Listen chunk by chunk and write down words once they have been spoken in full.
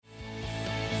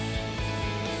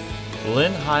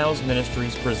Lynn Hiles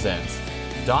Ministries presents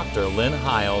Dr. Lynn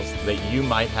Hiles, that you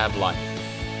might have life.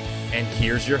 And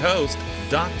here's your host,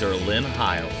 Dr. Lynn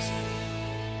Hiles.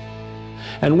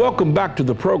 And welcome back to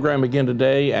the program again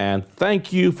today, and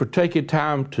thank you for taking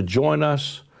time to join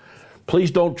us.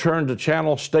 Please don't turn the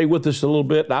channel. Stay with us a little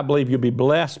bit. I believe you'll be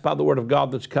blessed by the Word of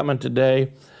God that's coming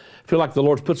today. I feel like the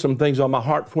Lord's put some things on my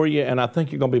heart for you, and I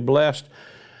think you're going to be blessed.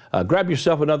 Grab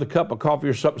yourself another cup of coffee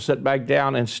or something, sit back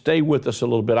down, and stay with us a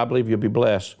little bit. I believe you'll be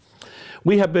blessed.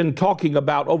 We have been talking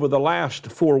about, over the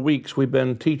last 4 weeks, we've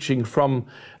been teaching from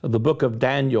the book of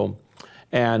Daniel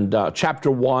and chapter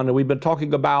 1, and we've been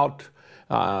talking about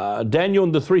Daniel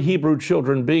and the three Hebrew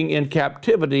children being in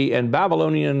captivity and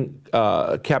Babylonian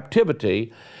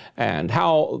captivity, and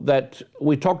how that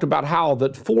we talked about how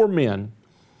that 4 men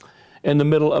in the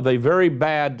middle of a very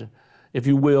bad, if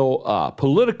you will,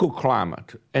 political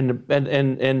climate and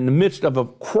in the midst of a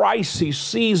crisis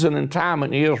season and time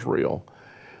in Israel,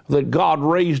 that God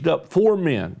raised up 4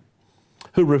 men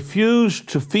who refused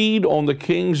to feed on the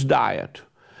king's diet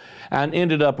and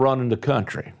ended up running the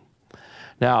country.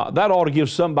 Now, that ought to give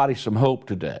somebody some hope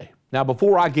today. Now,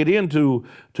 before I get into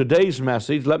today's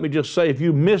message, let me just say, if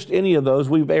you missed any of those,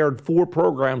 we've aired 4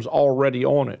 programs already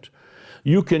on it.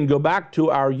 You can go back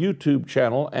to our YouTube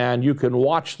channel and you can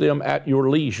watch them at your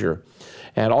leisure.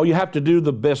 And all you have to do,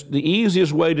 the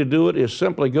easiest way to do it is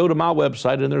simply go to my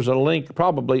website, and there's a link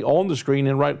probably on the screen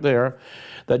and right there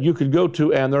that you could go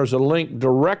to, and there's a link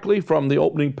directly from the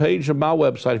opening page of my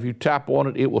website. If you tap on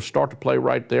it, it will start to play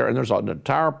right there, and there's an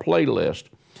entire playlist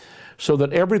so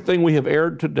that everything we have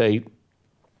aired to date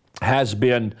has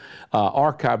been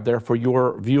archived there for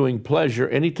your viewing pleasure.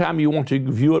 Anytime you want to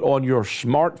view it on your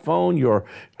smartphone, your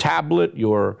tablet,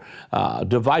 your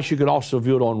device, you can also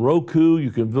view it on Roku. You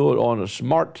can view it on a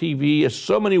smart TV. There's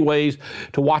so many ways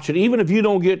to watch it. Even if you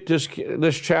don't get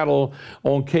this channel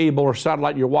on cable or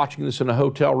satellite, you're watching this in a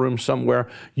hotel room somewhere,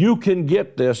 you can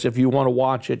get this if you want to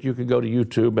watch it. You can go to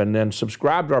YouTube and then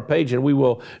subscribe to our page, and we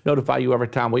will notify you every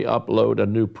time we upload a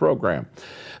new program.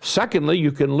 Secondly,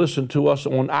 you can listen to us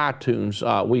on iTunes.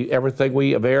 Everything we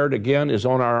have aired, again, is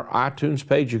on our iTunes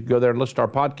page. You can go there and listen to our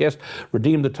podcast,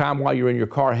 redeem the time while you're in your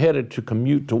car headed to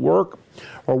commute to work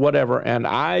or whatever, and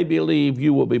I believe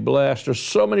you will be blessed. There's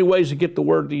so many ways to get the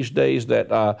word these days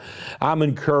that I'm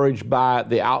encouraged by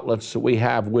the outlets that we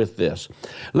have with this.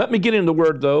 Let me get into the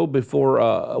word, though,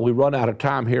 before we run out of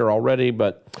time here already,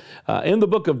 but in the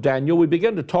book of Daniel, we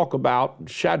begin to talk about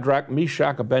Shadrach,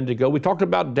 Meshach, Abednego. We talked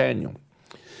about Daniel.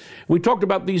 We talked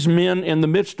about these men in the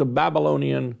midst of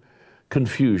Babylonian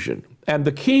confusion. And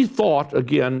the key thought,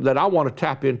 again, that I want to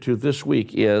tap into this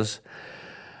week is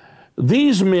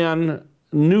these men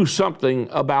knew something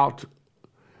about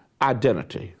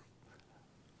identity.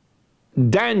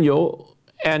 Daniel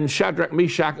and Shadrach,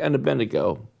 Meshach, and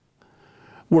Abednego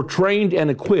were trained and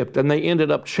equipped, and they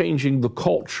ended up changing the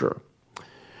culture.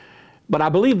 But I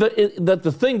believe that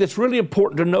the thing that's really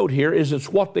important to note here is it's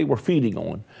what they were feeding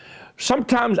on.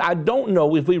 Sometimes I don't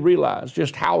know if we realize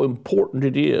just how important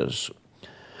it is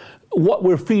what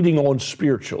we're feeding on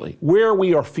spiritually, where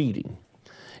we are feeding.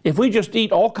 If we just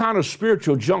eat all kind of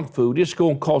spiritual junk food, it's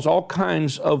going to cause all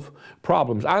kinds of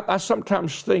problems. I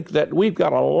sometimes think that we've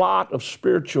got a lot of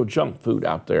spiritual junk food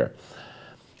out there.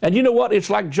 And you know what? It's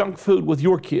like junk food with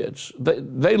your kids.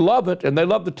 They love it, and they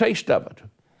love the taste of it.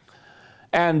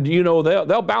 And, you know,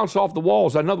 they'll bounce off the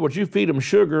walls. In other words, you feed them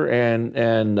sugar and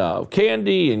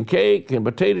candy and cake and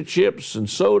potato chips and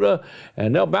soda,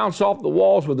 and they'll bounce off the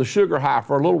walls with the sugar high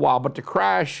for a little while, but the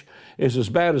crash is as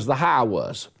bad as the high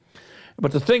was.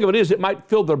 But the thing of it is, it might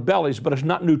fill their bellies, but it's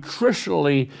not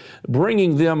nutritionally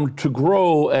bringing them to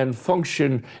grow and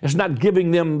function. It's not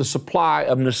giving them the supply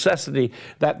of necessity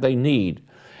that they need.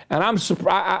 And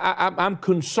I'm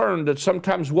concerned that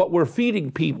sometimes what we're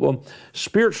feeding people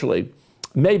spiritually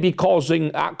may be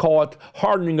causing, I call it,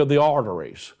 hardening of the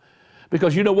arteries.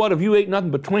 Because you know what? If you ate nothing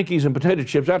but Twinkies and potato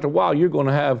chips, after a while you're going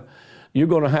to have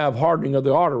hardening of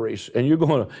the arteries, and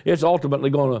it's ultimately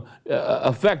going to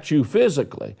affect you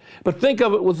physically. But think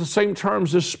of it with the same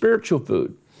terms as spiritual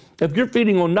food. If you're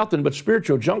feeding on nothing but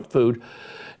spiritual junk food,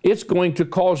 it's going to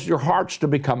cause your hearts to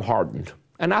become hardened.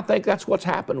 And I think that's what's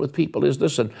happened with people is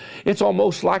this, and it's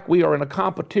almost like we are in a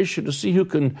competition to see who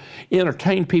can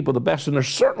entertain people the best, and there's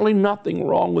certainly nothing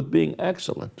wrong with being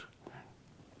excellent.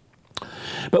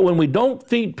 But when we don't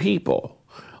feed people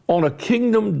on a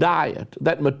kingdom diet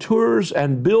that matures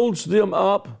and builds them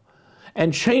up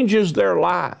and changes their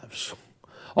lives,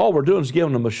 all we're doing is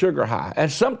giving them a sugar high.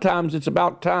 And sometimes it's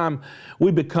about time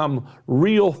we become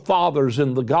real fathers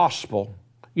in the gospel.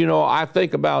 You know, I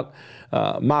think about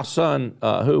my son,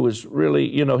 who is really,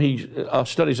 he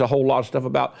studies a whole lot of stuff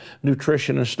about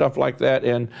nutrition and stuff like that.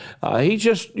 And he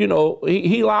just,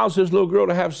 he allows his little girl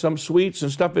to have some sweets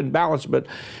and stuff in balance, but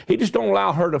he just don't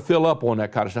allow her to fill up on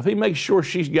that kind of stuff. He makes sure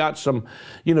she's got some,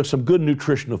 some good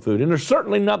nutritional food. And there's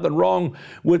certainly nothing wrong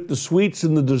with the sweets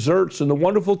and the desserts and the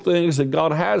wonderful things that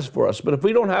God has for us. But if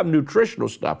we don't have nutritional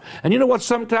stuff, and you know what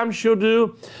sometimes she'll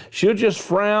do? She'll just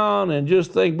frown and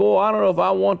just think, boy, I don't know if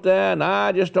I want that, and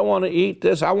I just don't want to eat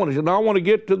this. I want to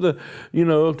get to the,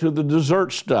 to the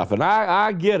dessert stuff. And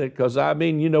I get it, because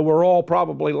we're all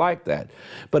probably like that.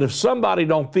 But if somebody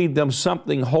don't feed them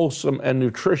something wholesome and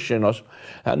nutritional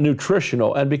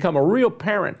and become a real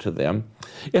parent to them,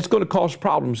 it's going to cause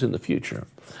problems in the future.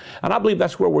 And I believe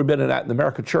that's where we've been at in the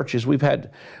American churches. We've had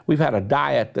a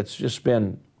diet that's just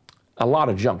been a lot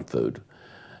of junk food.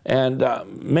 And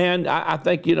I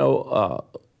think,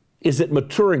 is it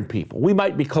maturing people? We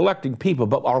might be collecting people,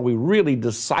 but are we really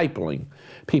discipling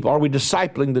people? Are we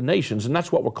discipling the nations? And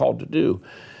that's what we're called to do.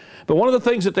 But one of the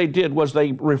things that they did was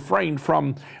they refrained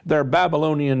from their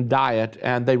Babylonian diet,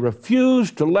 and they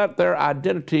refused to let their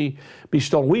identity be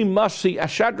stolen. We must see,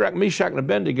 Shadrach, Meshach, and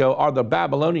Abednego are the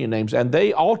Babylonian names, and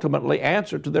they ultimately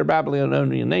answer to their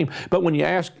Babylonian name. But when you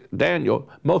ask Daniel,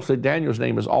 mostly Daniel's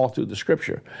name is all through the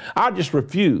Scripture. I just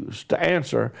refuse to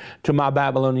answer to my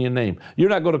Babylonian name. You're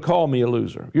not going to call me a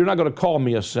loser. You're not going to call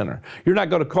me a sinner. You're not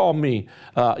going to call me,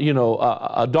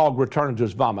 a dog returning to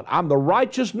his vomit. I'm the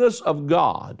righteousness of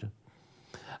God.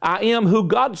 I am who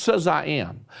God says I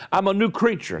am. I'm a new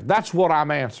creature. That's what I'm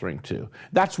answering to.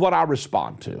 That's what I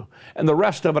respond to. And the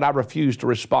rest of it I refuse to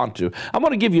respond to. I'm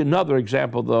going to give you another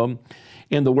example, though,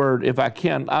 in the Word, if I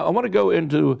can. I want to go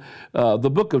into the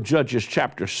book of Judges,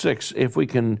 chapter 6, if we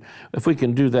can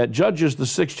do that. Judges, the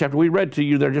 6th chapter. We read to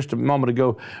you there just a moment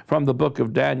ago from the book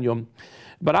of Daniel.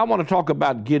 But I want to talk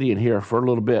about Gideon here for a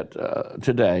little bit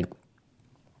today.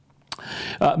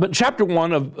 But chapter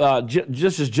 1 of,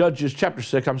 this is Judges chapter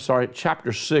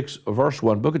 6, verse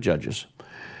 1, book of Judges.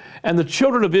 And the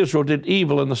children of Israel did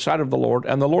evil in the sight of the Lord,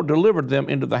 and the Lord delivered them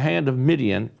into the hand of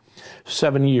Midian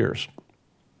 7 years.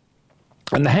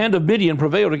 And the hand of Midian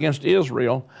prevailed against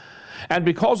Israel, and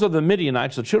because of the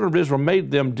Midianites, the children of Israel made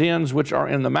them dens which are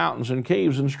in the mountains and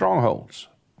caves and strongholds.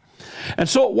 And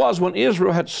so it was when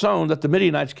Israel had sown that the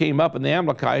Midianites came up, and the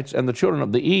Amalekites and the children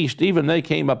of the east, even they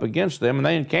came up against them, and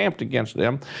they encamped against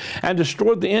them, and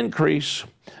destroyed the increase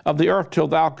of the earth till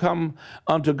thou come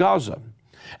unto Gaza,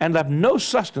 and left no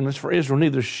sustenance for Israel,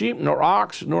 neither sheep, nor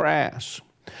ox, nor ass.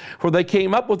 For they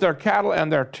came up with their cattle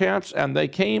and their tents, and they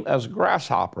came as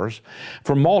grasshoppers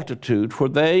for multitude, for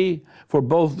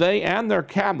both they and their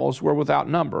camels were without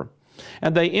number,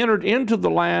 and they entered into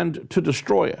the land to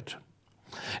destroy it.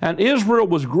 And Israel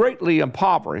was greatly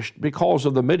impoverished because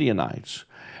of the Midianites.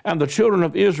 And the children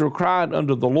of Israel cried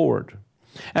unto the Lord.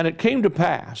 And it came to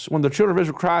pass, when the children of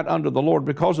Israel cried unto the Lord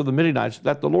because of the Midianites,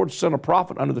 that the Lord sent a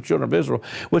prophet unto the children of Israel,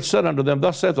 which said unto them,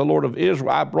 Thus saith the Lord of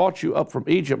Israel, I brought you up from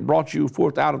Egypt, brought you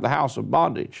forth out of the house of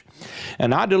bondage.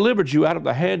 And I delivered you out of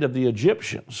the hand of the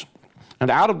Egyptians,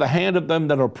 and out of the hand of them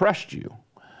that oppressed you,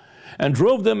 and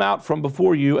drove them out from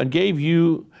before you, and gave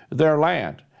you their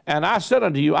land. And I said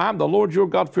unto you, I am the Lord your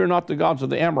God, fear not the gods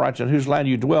of the Amorites, in whose land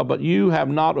you dwell, but you have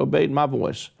not obeyed my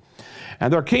voice.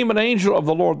 And there came an angel of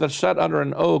the Lord that sat under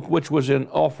an oak, which was in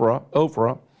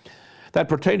Ophrah, that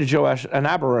pertained to Joash, an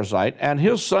Abiezrite, and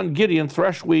his son Gideon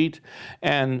threshed wheat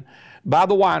and by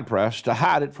the winepress to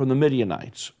hide it from the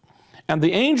Midianites. And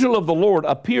the angel of the Lord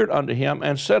appeared unto him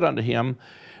and said unto him,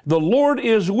 The Lord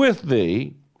is with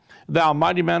thee, thou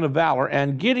mighty man of valor.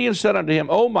 And Gideon said unto him,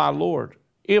 O my Lord,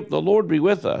 if the Lord be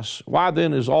with us, why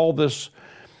then is all this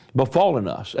befallen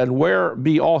us? And where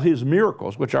be all his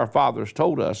miracles which our fathers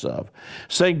told us of,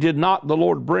 saying, Did not the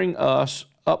Lord bring us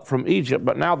up from Egypt?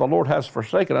 But now the Lord has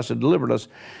forsaken us and delivered us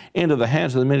into the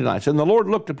hands of the Midianites. And the Lord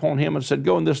looked upon him and said,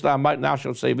 Go in this thy might, and thou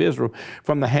shalt save Israel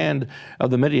from the hand of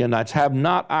the Midianites. Have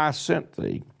not I sent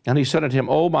thee? And he said unto him,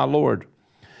 O my Lord,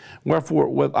 wherefore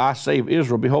will I save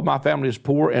Israel? Behold, my family is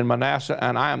poor in Manasseh,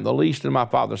 and I am the least in my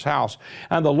father's house.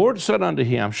 And the Lord said unto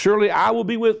him, Surely I will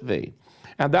be with thee,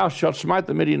 and thou shalt smite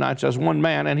the Midianites as one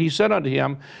man. And he said unto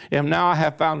him, If now I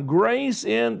have found grace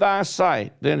in thy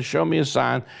sight, then show me a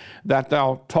sign that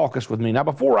thou talkest with me. Now,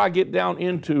 before I get down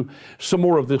into some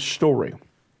more of this story,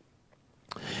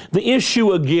 the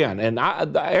issue again, and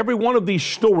every one of these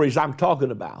stories I'm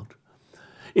talking about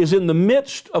is in the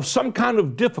midst of some kind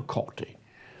of difficulty.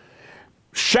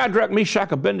 Shadrach,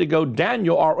 Meshach, Abednego,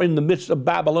 Daniel are in the midst of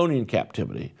Babylonian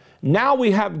captivity. Now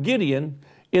we have Gideon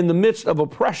in the midst of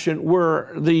oppression,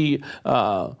 where the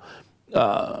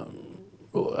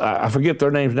I forget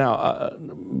their names now,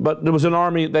 but there was an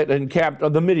army that encamped,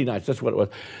 the Midianites, that's what it was.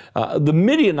 The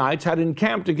Midianites had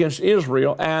encamped against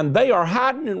Israel, and they are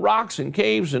hiding in rocks and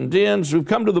caves and dens. We've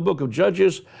come to the book of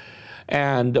Judges,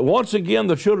 and once again,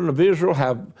 the children of Israel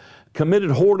have committed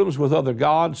whoredoms with other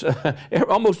gods.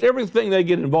 Almost everything they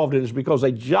get involved in is because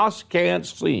they just can't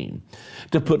seem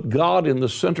to put God in the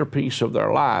centerpiece of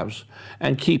their lives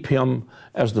and keep Him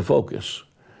as the focus.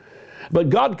 But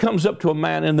God comes up to a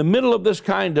man in the middle of this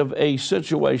kind of a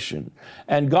situation,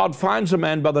 and God finds a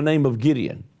man by the name of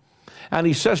Gideon. And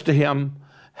He says to him,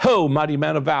 "Ho, mighty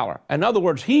man of valor." In other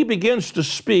words, He begins to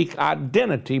speak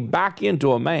identity back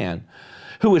into a man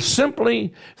who is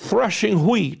simply threshing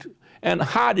wheat and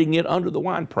hiding it under the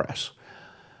winepress.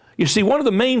 You see, one of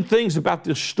the main things about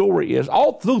this story is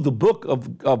all through the book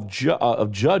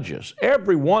of Judges,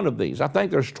 every one of these, I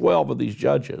think there's 12 of these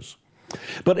judges,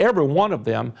 but every one of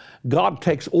them, God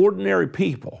takes ordinary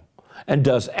people and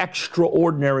does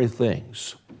extraordinary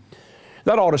things.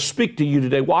 That ought to speak to you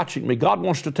today watching me. God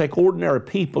wants to take ordinary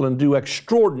people and do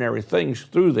extraordinary things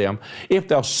through them if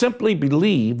they'll simply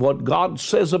believe what God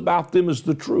says about them is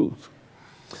the truth.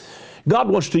 God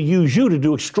wants to use you to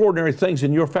do extraordinary things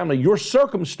in your family. Your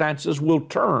circumstances will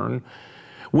turn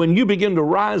when you begin to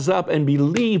rise up and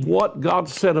believe what God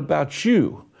said about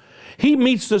you. He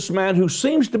meets this man who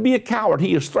seems to be a coward.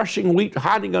 He is threshing wheat,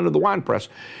 hiding under the winepress.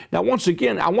 Now, once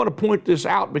again, I want to point this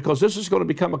out because this is going to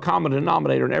become a common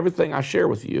denominator in everything I share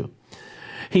with you.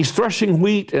 He's threshing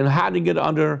wheat and hiding it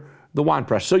under the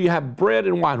winepress. So you have bread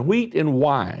and wine, wheat and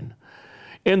wine.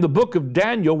 In the book of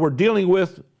Daniel, we're dealing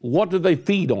with what do they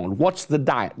feed on? What's the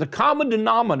diet? The common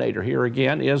denominator here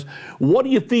again is what are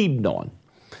you feeding on?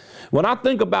 When I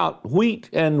think about wheat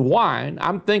and wine,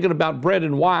 I'm thinking about bread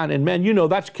and wine, and man, you know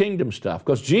that's kingdom stuff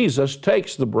because Jesus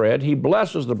takes the bread, He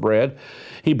blesses the bread,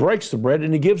 He breaks the bread,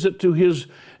 and He gives it to His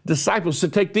disciples to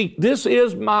take. This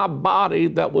is my body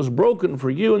that was broken for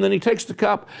you. And then He takes the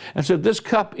cup and said, this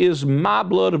cup is my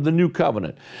blood of the new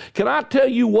covenant. Can I tell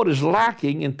you what is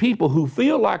lacking in people who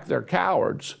feel like they're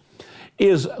cowards?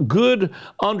 Is good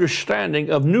understanding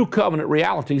of new covenant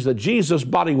realities, that Jesus'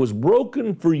 body was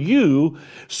broken for you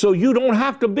so you don't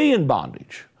have to be in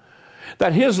bondage.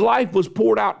 That His life was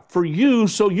poured out for you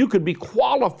so you could be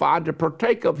qualified to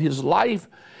partake of His life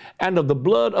and of the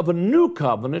blood of a new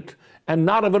covenant and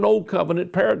not of an old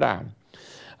covenant paradigm.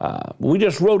 We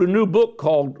just wrote a new book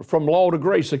called From Law to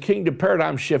Grace, A Kingdom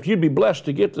Paradigm Shift. You'd be blessed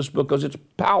to get this book because it's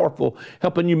powerful,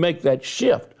 helping you make that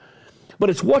shift. But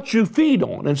it's what you feed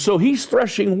on. And so He's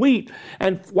threshing wheat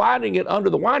and hiding it under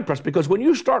the winepress, because when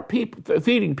you start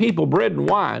feeding people bread and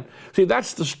wine, see,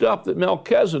 that's the stuff that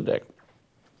Melchizedek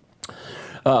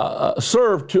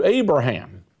served to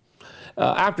Abraham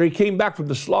after he came back from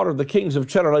the slaughter of the kings of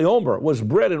Chedorlaomer, was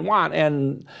bread and wine.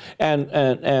 And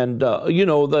you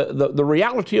know, the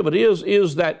reality of it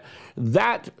is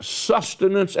that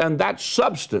sustenance and that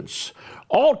substance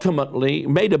ultimately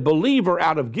made a believer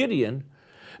out of Gideon.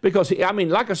 Because, I mean,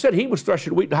 like I said, he was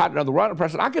threshing wheat and hiding under the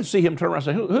winepress. I could see him turn around and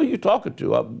say, who are you talking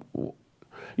to?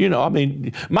 You know, I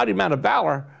mean, mighty man of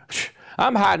valor.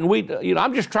 I'm hiding wheat. You know,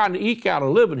 I'm just trying to eke out a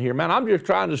living here, man. I'm just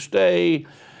trying to stay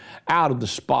out of the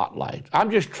spotlight.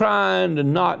 I'm just trying to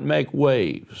not make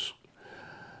waves.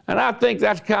 And I think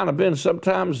that's kind of been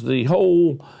sometimes the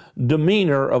whole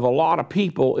demeanor of a lot of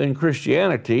people in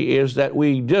Christianity, is that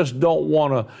we just don't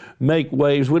want to make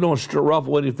waves. We don't want to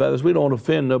ruffle any feathers. We don't want to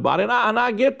offend nobody. And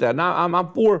I get that. And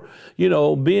I'm for, you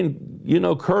know, being, you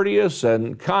know, courteous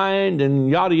and kind and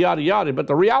yada, yada, yada. But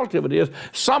the reality of it is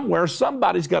somewhere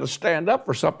somebody's got to stand up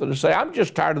for something and say, I'm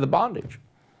just tired of the bondage.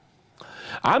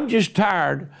 I'm just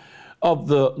tired of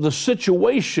the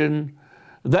situation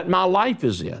that my life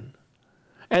is in.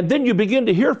 And then you begin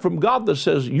to hear from God that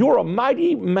says, you're a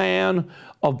mighty man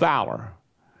of valor.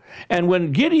 And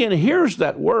when Gideon hears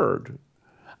that word,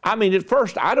 I mean, at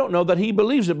first, I don't know that he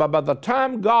believes it, but by the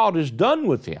time God is done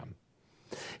with him,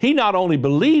 he not only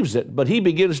believes it, but he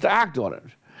begins to act on it.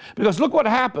 Because look what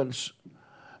happens.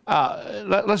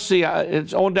 Let's see,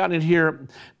 it's on down in here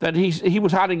that he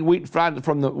was hiding wheat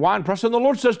from the winepress, and the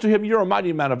Lord says to him, you're a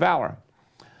mighty man of valor.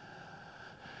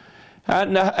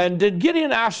 And then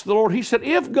Gideon asked the Lord, he said,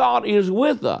 if God is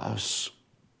with us,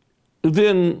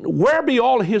 then where be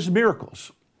all His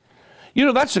miracles? You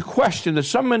know, that's a question that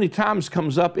so many times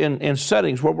comes up in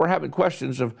settings where we're having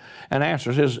questions and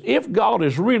answers, is if God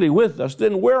is really with us,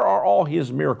 then where are all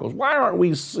His miracles? Why aren't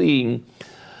we seeing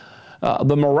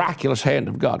the miraculous hand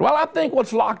of God? Well, I think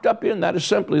what's locked up in that is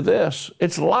simply this.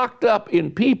 It's locked up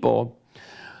in people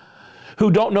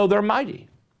who don't know they're mighty.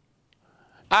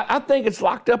 I think it's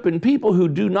locked up in people who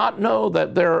do not know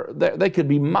that they could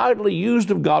be mightily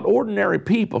used of God, ordinary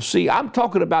people. See, I'm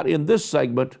talking about in this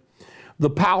segment the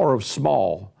power of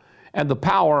small and the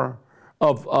power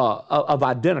of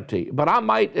identity. But I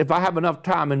might, if I have enough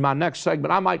time in my next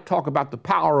segment, I might talk about the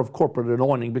power of corporate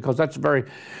anointing, because that's a very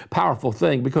powerful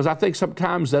thing. Because I think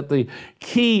sometimes that the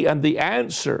key and the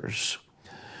answers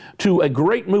to a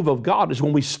great move of God is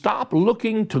when we stop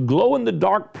looking to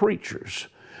glow-in-the-dark preachers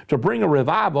to bring a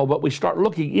revival, but we start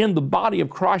looking in the body of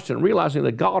Christ and realizing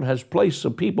that God has placed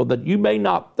some people that you may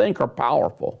not think are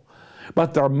powerful,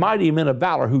 but they're mighty men of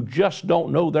valor who just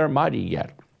don't know they're mighty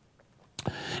yet.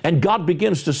 And God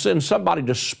begins to send somebody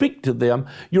to speak to them,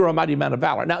 you're a mighty man of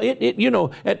valor. Now,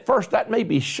 at first that may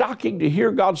be shocking to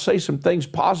hear God say some things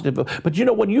positive, but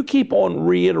when you keep on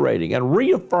reiterating and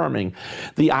reaffirming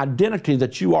the identity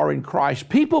that you are in Christ,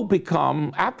 people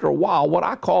become, after a while, what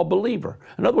I call believer.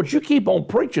 In other words, you keep on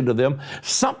preaching to them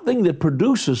something that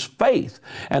produces faith,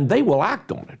 and they will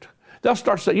act on it. They'll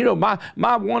start saying,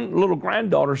 my one little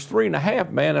granddaughter's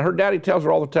 3.5, man, and her daddy tells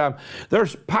her all the time,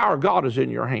 there's power of God is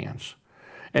in your hands.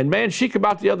 And man, she came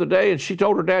out the other day and she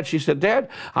told her dad, she said, Dad,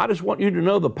 I just want you to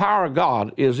know the power of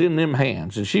God is in them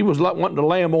hands. And she was wanting to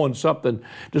lay them on something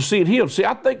to see it healed. See,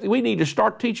 I think we need to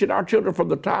start teaching our children from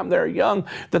the time they're young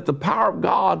that the power of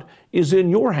God is in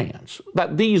your hands,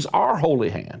 that these are holy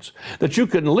hands, that you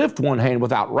can lift one hand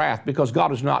without wrath because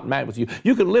God is not mad with you.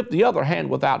 You can lift the other hand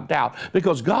without doubt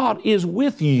because God is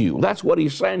with you. That's what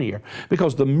he's saying here.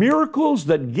 Because the miracles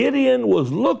that Gideon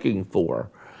was looking for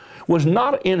was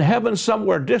not in heaven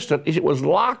somewhere distant. It was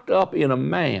locked up in a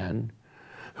man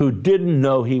who didn't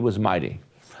know he was mighty.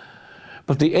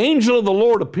 But the angel of the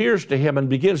Lord appears to him and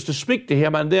begins to speak to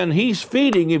him, and then he's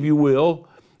feeding, if you will,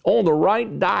 on the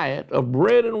right diet of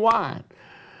bread and wine,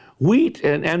 wheat,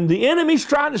 and the enemy's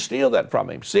trying to steal that from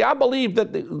him. See, I believe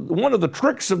that one of the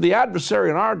tricks of the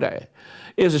adversary in our day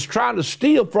is trying to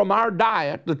steal from our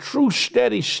diet the true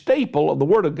steady staple of the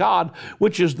Word of God,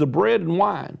 which is the bread and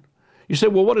wine. You say,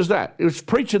 well, what is that? It's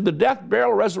preaching the death,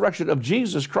 burial, resurrection of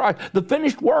Jesus Christ, the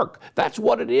finished work. That's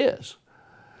what it is.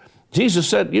 Jesus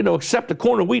said, except a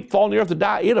corn of wheat fall in the earth to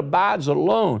die, it abides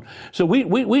alone. So we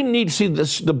need to see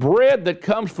this, the bread that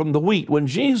comes from the wheat. When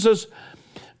Jesus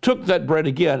took that bread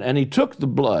again, and he took the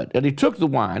blood, and he took the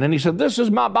wine, and he said, this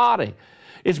is my body.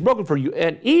 It's broken for you.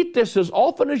 And eat this as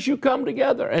often as you come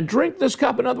together and drink this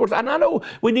cup. In other words, and I know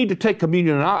we need to take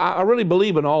communion, and I really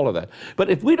believe in all of that.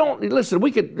 But if we don't, listen,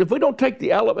 if we take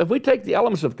the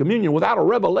elements of communion without a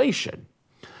revelation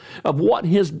of what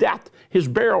his death, his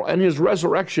burial, and his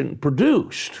resurrection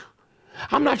produced,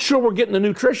 I'm not sure we're getting the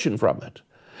nutrition from it.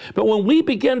 But when we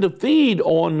begin to feed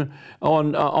on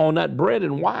that bread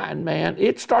and wine, man,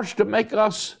 it starts to make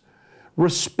us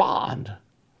respond.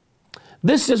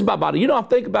 This is my body. I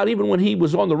think about even when he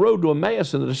was on the road to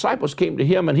Emmaus and the disciples came to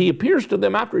him and he appears to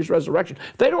them after his resurrection.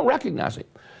 They don't recognize him.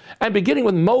 And beginning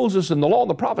with Moses and the law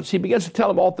and the prophets, he begins to tell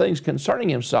them all things concerning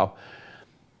himself.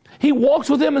 He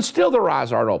walks with them and still their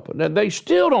eyes aren't open. And they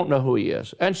still don't know who he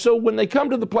is. And so when they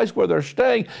come to the place where they're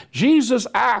staying, Jesus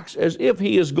acts as if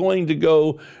he is going to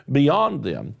go beyond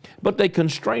them. But they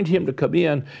constrained him to come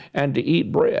in and to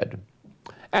eat bread.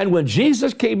 And when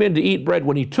Jesus came in to eat bread,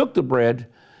 when he took the bread,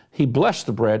 he blessed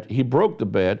the bread, he broke the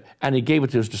bread, and he gave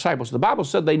it to his disciples. The Bible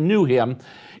said they knew him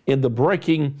in the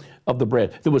breaking of the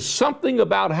bread. There was something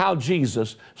about how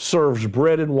Jesus serves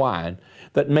bread and wine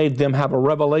that made them have a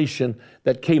revelation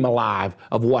that came alive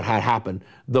of what had happened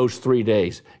those 3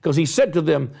 days. Because he said to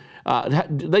them,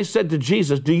 they said to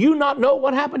Jesus, do you not know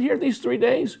what happened here these 3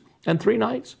 days and 3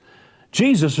 nights?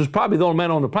 Jesus was probably the only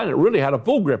man on the planet that really had a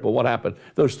full grip of what happened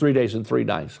those 3 days and 3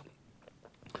 nights.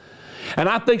 And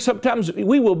I think sometimes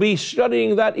we will be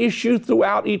studying that issue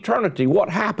throughout eternity. What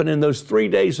happened in those 3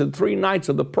 days and 3 nights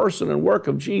of the person and work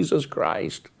of Jesus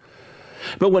Christ.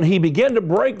 But when he began to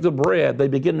break the bread, they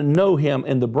began to know him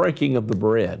in the breaking of the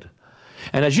bread.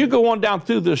 And as you go on down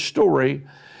through this story,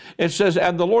 it says,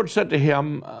 and the Lord said to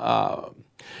him,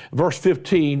 verse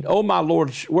 15, O my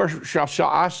Lord, where shall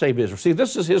I save Israel? See,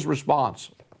 this is his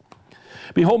response.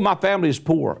 Behold, my family is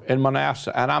poor in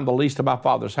Manasseh, and I'm the least of my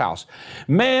father's house.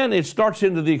 Man, it starts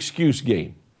into the excuse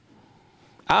game.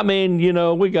 I mean,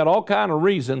 we got all kind of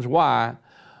reasons why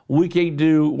we can't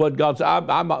do what God's.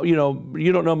 You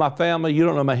don't know my family, you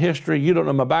don't know my history, you don't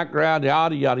know my background,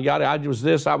 yada, yada, yada. I was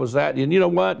this, I was that. And you know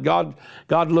what? God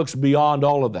looks beyond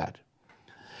all of that.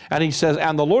 And he says,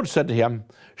 and the Lord said to him,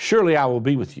 surely I will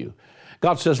be with you.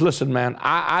 God says, listen, man,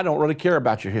 I don't really care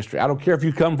about your history. I don't care if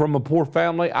you come from a poor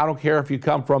family. I don't care if you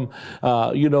come from,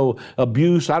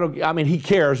 abuse. He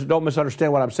cares. Don't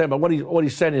misunderstand what I'm saying. But what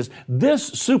he's saying is this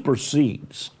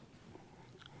supersedes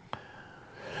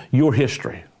your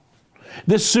history.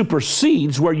 This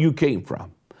supersedes where you came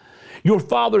from. Your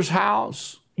father's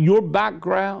house, your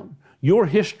background, your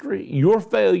history, your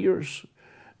failures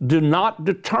do not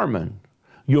determine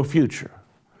your future.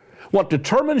 What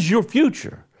determines your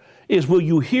future is, will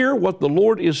you hear what the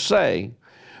Lord is saying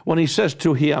when He says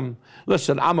to him,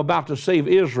 listen, I'm about to save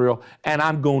Israel, and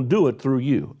I'm going to do it through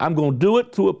you. I'm going to do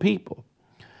it through a people.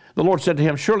 The Lord said to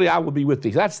him, surely I will be with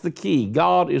thee. That's the key.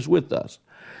 God is with us.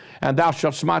 And thou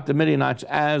shalt smite the Midianites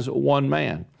as one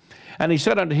man. And he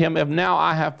said unto him, if now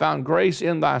I have found grace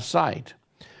in thy sight,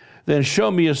 then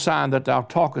show me a sign that thou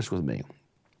talkest with me.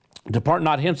 Depart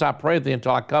not hence, I pray thee,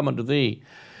 until I come unto thee,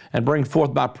 and bring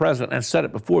forth my present, and set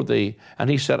it before thee. And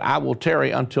he said, I will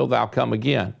tarry until thou come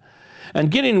again. And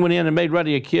Gideon went in and made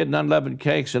ready a kid and unleavened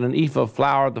cakes and an ephah of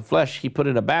flour. The flesh he put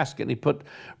in a basket, and he put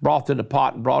broth in a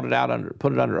pot and brought it out,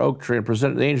 put it under an oak tree, and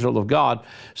presented the angel of God.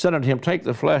 Said unto him, take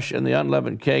the flesh and the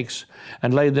unleavened cakes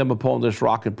and lay them upon this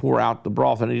rock and pour out the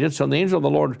broth. And he did so. And the angel of the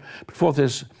Lord put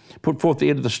forth the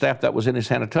end of the staff that was in his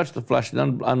hand, and touched the flesh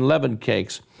and unleavened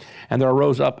cakes. And there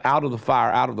arose up out of the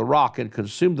fire, out of the rock, and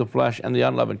consumed the flesh and the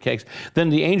unleavened cakes. Then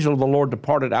the angel of the Lord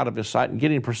departed out of his sight, and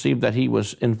Gideon perceived that he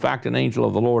was in fact an angel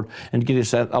of the Lord. And Gideon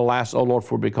said, alas, O Lord,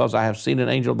 for because I have seen an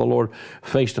angel of the Lord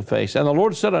face to face. And the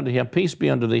Lord said unto him, peace be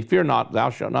unto thee, fear not, thou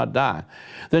shalt not die.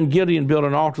 Then Gideon built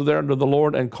an altar there unto the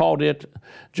Lord, and called it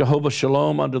Jehovah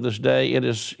Shalom unto this day. It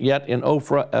is yet in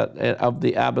Ophrah of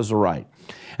the Abizarite.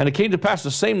 And it came to pass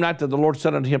the same night that the Lord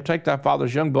said unto him, take thy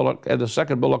father's young bullock and the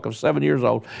second bullock of 7 years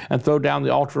old, and throw down the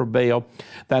altar of Baal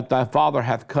that thy father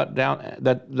hath cut down,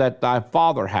 that thy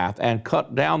father hath, and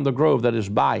cut down the grove that is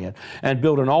by it, and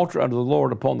build an altar unto the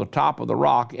Lord upon the top of the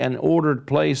rock, and ordered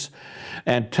place,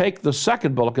 and take the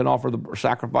second bullock and offer the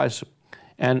sacrifice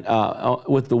and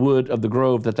with the wood of the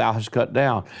grove that thou hast cut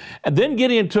down. And then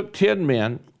Gideon took 10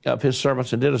 men of his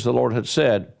servants and did as the Lord had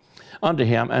said unto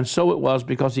him. And so it was,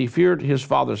 because he feared his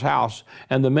father's house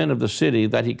and the men of the city,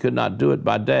 that he could not do it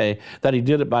by day, that he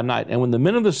did it by night. And when the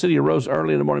men of the city arose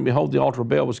early in the morning, behold, the altar of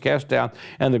Baal was cast down,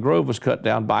 and the grove was cut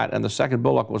down by it, and the second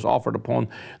bullock was offered upon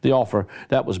the altar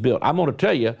that was built. I'm going to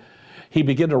tell you, he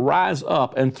began to rise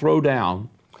up and throw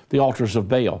down the altars of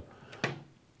Baal.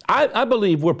 I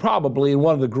believe we're probably in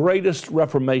one of the greatest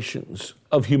reformations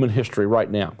of human history right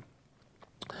now.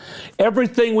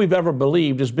 Everything we've ever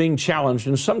believed is being challenged,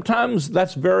 and sometimes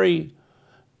that's very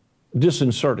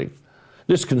disconcerting.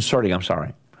 I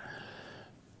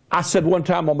said one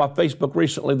time on my Facebook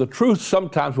recently, the truth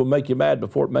sometimes will make you mad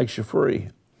before it makes you free.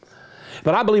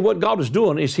 But I believe what God is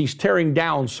doing is He's tearing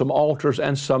down some altars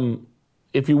and some,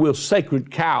 if you will,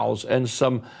 sacred cows and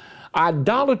some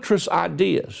idolatrous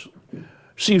ideas.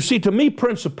 So you see, to me,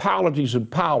 principalities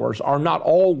and powers are not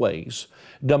always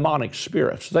demonic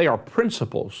spirits. They are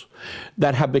principles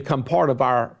that have become part of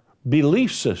our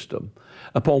belief system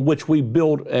upon which we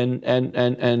build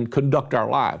and conduct our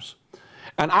lives.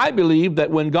 And I believe that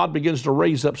when God begins to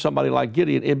raise up somebody like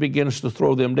Gideon, it begins to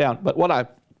throw them down. But what I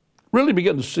really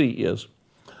begin to see is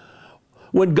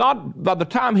when God, by the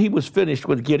time He was finished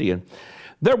with Gideon,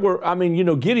 there were,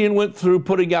 Gideon went through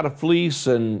putting out a fleece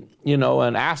and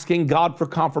asking God for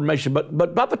confirmation.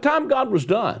 But by the time God was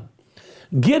done,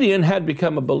 Gideon had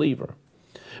become a believer.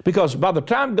 Because by the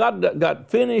time God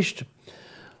got finished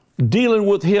dealing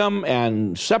with him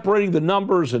and separating the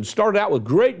numbers and started out with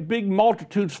great big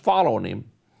multitudes following him,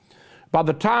 by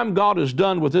the time God is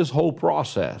done with this whole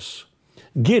process,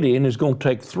 Gideon is going to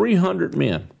take 300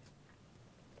 men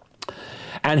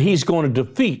and he's going to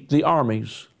defeat the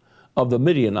armies of the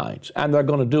Midianites, and they're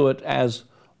going to do it as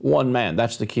one man.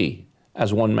 That's the key,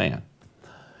 as one man.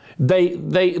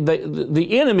 The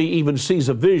enemy even sees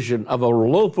a vision of a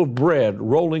loaf of bread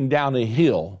rolling down a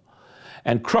hill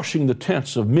and crushing the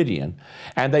tents of Midian.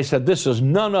 And they said, this is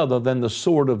none other than the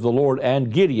sword of the Lord and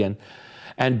Gideon,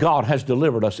 and God has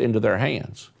delivered us into their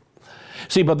hands.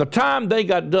 See, by the time they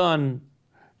got done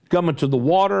coming to the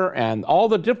water and all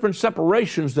the different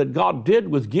separations that God did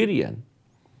with Gideon,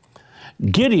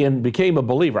 Gideon became a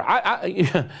believer.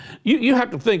 You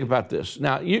have to think about this.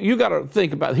 Now, you got to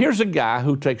think about, here's a guy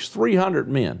who takes 300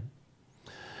 men.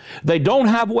 They don't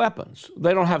have weapons.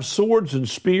 They don't have swords and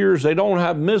spears. They don't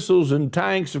have missiles and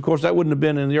tanks. Of course, that wouldn't have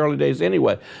been in the early days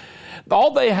anyway.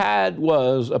 All they had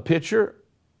was a pitcher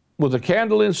with a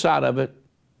candle inside of it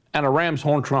and a ram's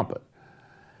horn trumpet.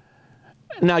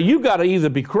 Now, you got to either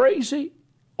be crazy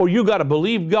or you got to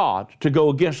believe God to go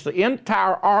against the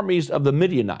entire armies of the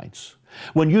Midianites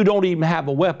when you don't even have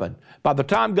a weapon. By the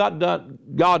time God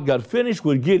got finished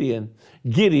with Gideon,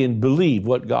 Gideon believed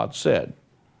what God said.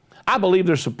 I believe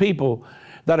there's some people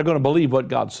that are going to believe what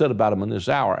God said about them in this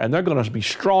hour, and they're going to be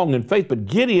strong in faith. But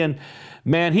Gideon,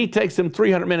 man, he takes them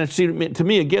 300 men. And see, to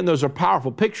me, again, those are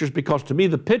powerful pictures, because to me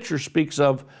the picture speaks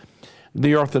of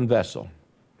the earthen vessel.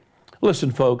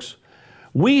 Listen, folks,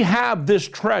 we have this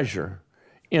treasure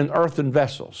in earthen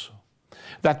vessels,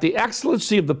 that the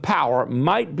excellency of the power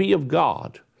might be of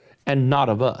God and not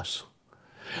of us.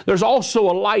 There's also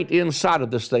a light inside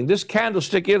of this thing. This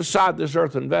candlestick inside this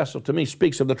earthen vessel, to me,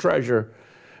 speaks of the treasure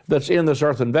that's in this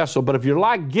earthen vessel. But if you're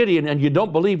like Gideon and you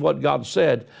don't believe what God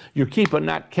said, you're keeping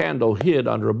that candle hid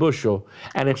under a bushel,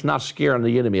 and it's not scaring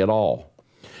the enemy at all.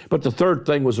 But the third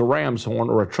thing was a ram's horn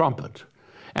or a trumpet.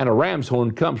 And a ram's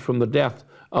horn comes from the death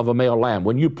of a male lamb.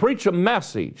 When you preach a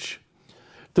message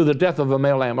through the death of a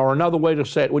male lamb, or another way to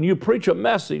say it, when you preach a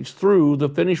message through the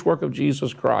finished work of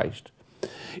Jesus Christ,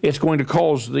 it's going to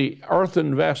cause the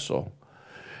earthen vessel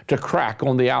to crack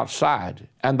on the outside,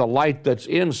 and the light that's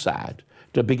inside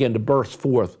to begin to burst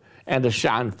forth and to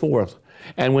shine forth.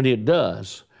 And when it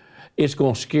does, it's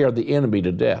going to scare the enemy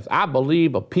to death. I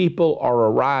believe a people are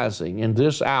arising in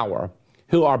this hour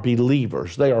who are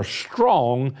believers. They are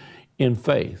strong in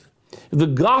faith. The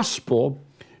gospel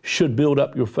should build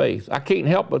up your faith. I can't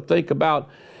help but think about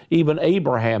even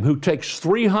Abraham, who takes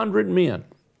 300 men,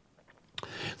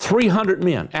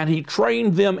 and he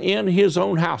trained them in his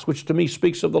own house, which to me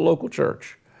speaks of the local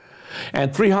church.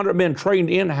 And 300 men trained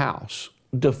in-house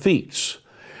defeats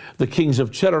the kings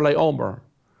of Chedorlaomer.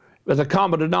 But the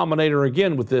common denominator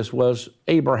again with this was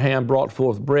Abraham brought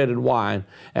forth bread and wine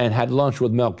and had lunch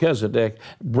with Melchizedek,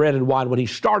 bread and wine, when he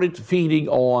started feeding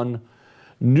on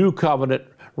new covenant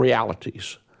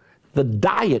realities. The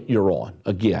diet you're on,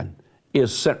 again,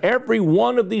 is set. Every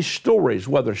one of these stories,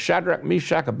 whether Shadrach,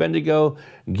 Meshach, Abednego,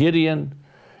 Gideon,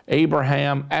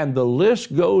 Abraham, and the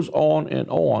list goes on and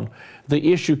on,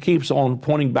 the issue keeps on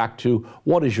pointing back to,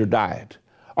 what is your diet?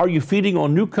 Are you feeding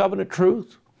on new covenant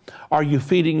truth? Are you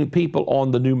feeding people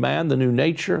on the new man, the new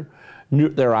nature,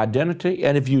 their identity?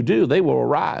 And if you do, they will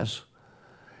arise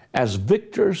as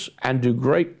victors and do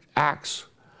great acts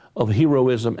of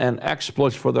heroism and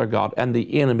exploits for their God, and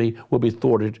the enemy will be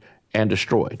thwarted and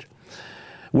destroyed.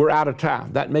 We're out of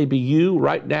time. That may be you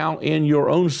right now in your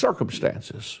own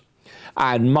circumstances.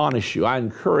 I admonish you, I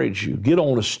encourage you, get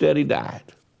on a steady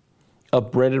diet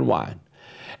of bread and wine.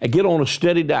 And get on a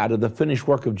steady diet of the finished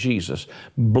work of Jesus.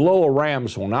 Blow a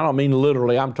ram's horn. I don't mean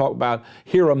literally. I'm talking about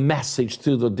hear a message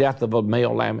through the death of a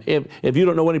male lamb. If you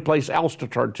don't know any place else to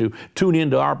turn to, tune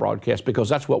into our broadcast, because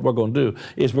that's what we're going to do,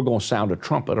 is we're going to sound a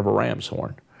trumpet of a ram's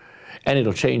horn. And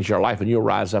it'll change your life, and you'll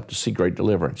rise up to see great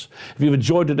deliverance. If you've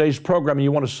enjoyed today's program and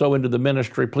you want to sow into the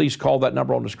ministry, please call that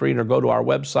number on the screen or go to our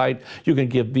website. You can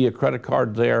give via credit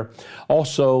card there.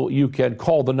 Also, you can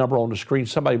call the number on the screen.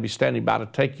 Somebody will be standing by to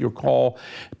take your call.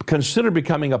 Consider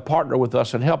becoming a partner with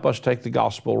us and help us take the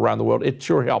gospel around the world. It's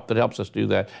your help that helps us do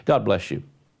that. God bless you.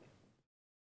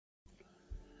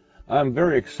 I'm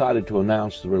very excited to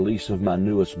announce the release of my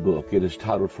newest book. It is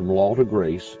titled From Law to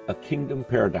Grace, A Kingdom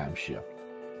Paradigm Shift.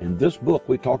 In this book,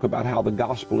 we talk about how the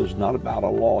gospel is not about a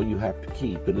law you have to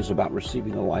keep. It is about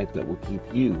receiving a life that will keep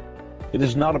you. It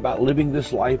is not about living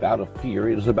this life out of fear.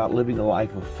 It is about living a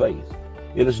life of faith.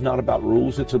 It is not about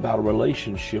rules. It's about a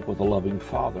relationship with a loving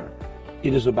Father.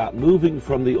 It is about moving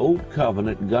from the old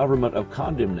covenant government of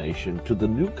condemnation to the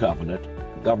new covenant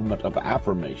government of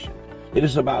affirmation. It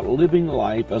is about living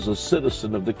life as a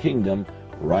citizen of the kingdom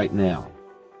right now.